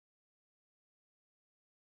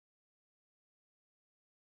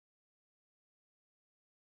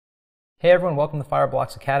Hey everyone, welcome to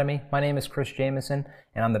Fireblocks Academy. My name is Chris Jamison,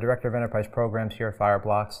 and I'm the Director of Enterprise Programs here at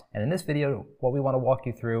Fireblocks. And in this video, what we want to walk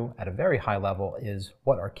you through at a very high level is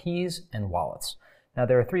what are keys and wallets. Now,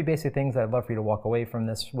 there are three basic things that I'd love for you to walk away from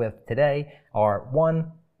this with today are,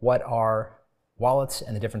 one, what are wallets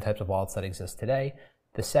and the different types of wallets that exist today.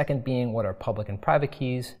 The second being what are public and private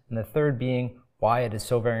keys. And the third being why it is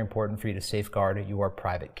so very important for you to safeguard your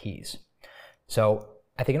private keys. So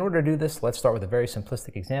I think in order to do this, let's start with a very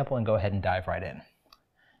simplistic example and go ahead and dive right in.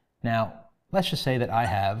 Now, let's just say that I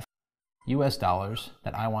have US dollars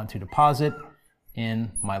that I want to deposit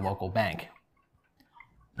in my local bank.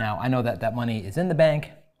 Now, I know that that money is in the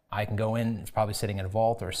bank. I can go in, it's probably sitting in a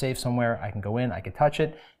vault or a safe somewhere. I can go in, I can touch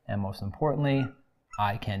it, and most importantly,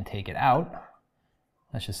 I can take it out,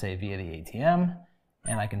 let's just say via the ATM,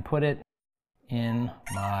 and I can put it in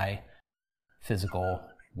my physical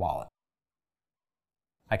wallet.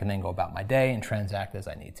 I can then go about my day and transact as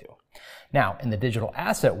I need to. Now, in the digital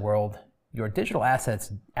asset world, your digital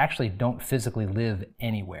assets actually don't physically live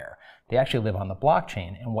anywhere. They actually live on the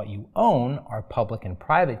blockchain, and what you own are public and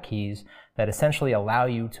private keys that essentially allow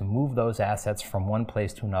you to move those assets from one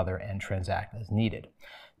place to another and transact as needed.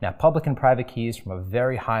 Now, public and private keys from a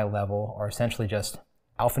very high level are essentially just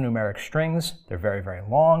alphanumeric strings. They're very, very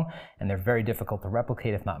long, and they're very difficult to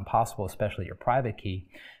replicate, if not impossible, especially your private key.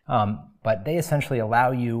 But they essentially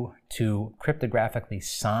allow you to cryptographically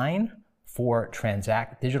sign for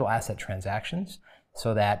digital asset transactions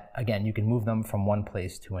so that, again, you can move them from one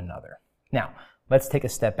place to another. Now, let's take a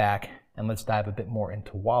step back and let's dive a bit more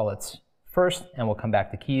into wallets first, and we'll come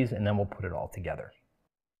back to keys, and then we'll put it all together.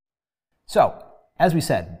 So, as we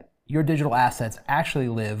said, your digital assets actually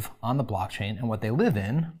live on the blockchain, and what they live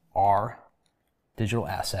in are digital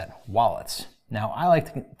asset wallets. Now, I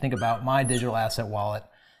like to think about my digital asset wallet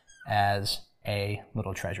as a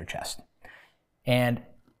little treasure chest. And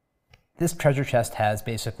this treasure chest has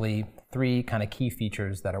basically three kind of key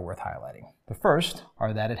features that are worth highlighting. The first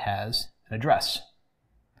are that it has an address.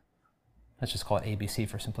 Let's just call it ABC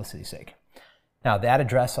for simplicity's sake. Now, that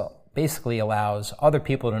address basically allows other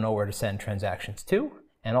people to know where to send transactions to,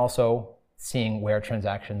 and also seeing where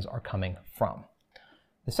transactions are coming from.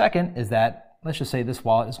 The second is that, let's just say this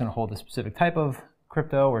wallet is going to hold a specific type of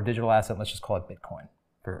crypto or digital asset, let's just call it Bitcoin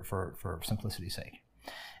for simplicity's sake.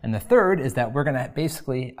 And the third is that we're going to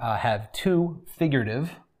basically have two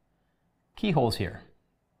figurative keyholes here.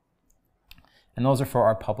 And those are for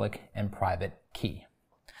our public and private key.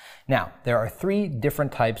 Now, there are three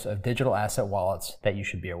different types of digital asset wallets that you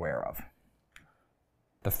should be aware of.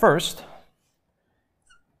 The first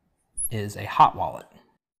is a hot wallet.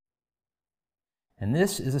 And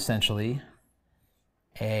this is essentially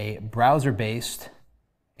a browser-based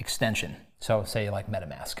extension. So say like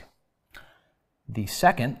MetaMask. The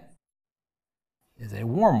second is a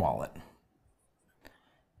warm wallet.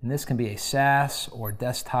 And this can be a SaaS or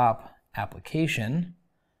desktop application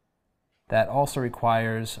that also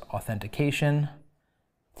requires authentication,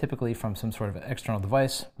 typically from some sort of an external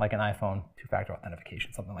device, like an iPhone, two-factor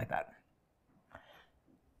authentication, something like that.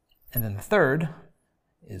 And then the third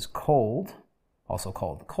is cold, also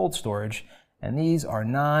called cold storage, and these are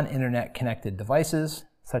non-internet connected devices,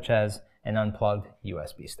 such as an unplugged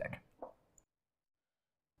USB stick.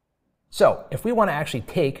 So, if we want to actually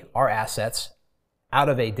take our assets out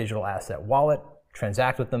of a digital asset wallet,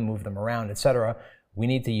 transact with them, move them around, etc., we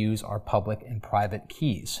need to use our public and private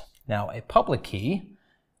keys. Now, a public key,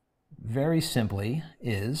 very simply,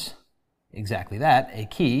 is exactly that, a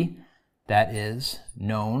key that is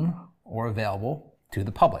known or available to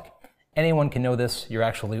the public. Anyone can know this. Your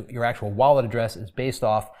actual wallet address is based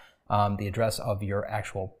off the address of your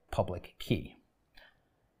actual public key,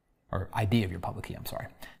 or ID of your public key, I'm sorry.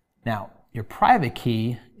 Now, your private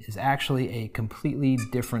key is actually a completely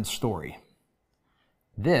different story.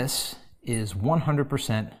 This is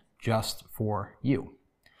 100% just for you.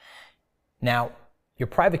 Now, your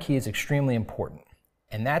private key is extremely important,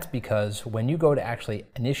 and that's because when you go to actually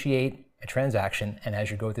initiate a transaction, and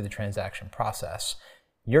as you go through the transaction process,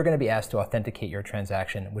 you're going to be asked to authenticate your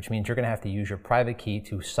transaction, which means you're going to have to use your private key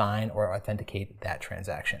to sign or authenticate that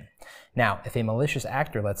transaction. Now, if a malicious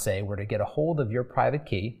actor, let's say, were to get a hold of your private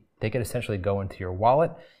key, they could essentially go into your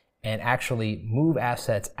wallet and actually move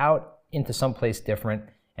assets out into someplace different,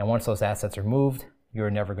 and once those assets are moved,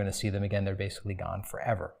 you're never going to see them again. They're basically gone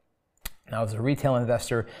forever. Now, as a retail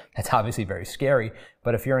investor, that's obviously very scary,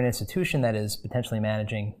 but if you're an institution that is potentially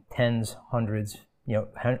managing tens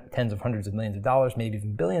of hundreds of millions of dollars, maybe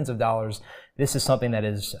even billions of dollars, this is something that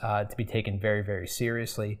is to be taken very, very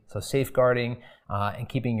seriously. So safeguarding and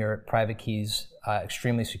keeping your private keys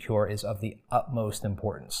extremely secure is of the utmost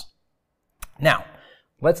importance. Now,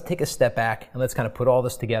 let's take a step back and let's kind of put all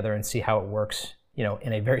this together and see how it works,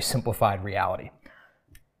 in a very simplified reality.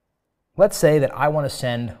 Let's say that I want to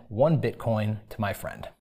send 1 Bitcoin to my friend.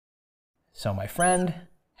 So my friend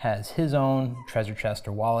has his own treasure chest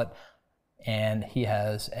or wallet, and he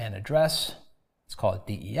has an address. Let's call it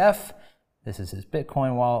DEF. This is his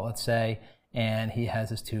Bitcoin wallet, let's say, and he has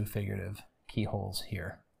his 2 figurative keyholes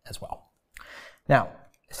here as well. Now,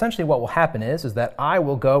 essentially what will happen is that I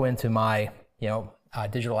will go into my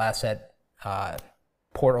digital asset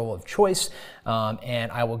portal of choice,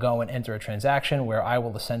 and I will go and enter a transaction where I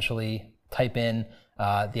will essentially type in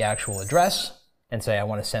the actual address and say I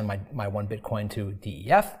want to send my 1 Bitcoin to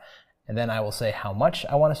DEF, and then I will say how much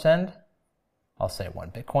I want to send. I'll say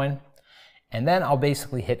 1 Bitcoin, and then I'll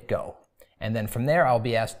basically hit go. And then from there I'll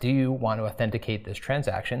be asked, do you want to authenticate this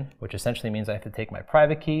transaction, which essentially means I have to take my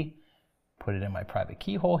private key, put it in my private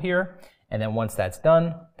keyhole here, and then once that's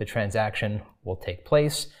done, the transaction will take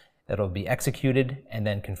place. It'll be executed and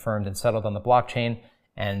then confirmed and settled on the blockchain,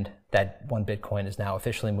 and that 1 Bitcoin is now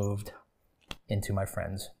officially moved into my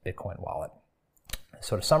friend's Bitcoin wallet.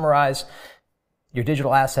 So to summarize, your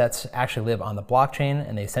digital assets actually live on the blockchain,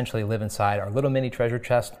 and they essentially live inside our little mini treasure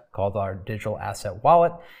chest called our digital asset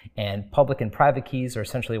wallet. And public and private keys are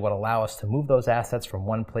essentially what allow us to move those assets from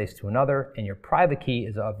one place to another. And your private key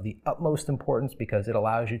is of the utmost importance because it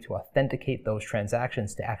allows you to authenticate those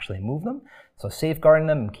transactions to actually move them. So safeguarding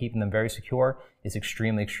them and keeping them very secure is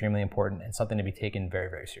extremely, extremely important and something to be taken very,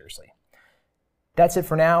 very seriously. That's it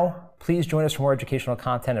for now. Please join us for more educational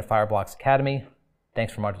content at Fireblocks Academy.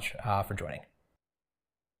 Thanks so much for joining.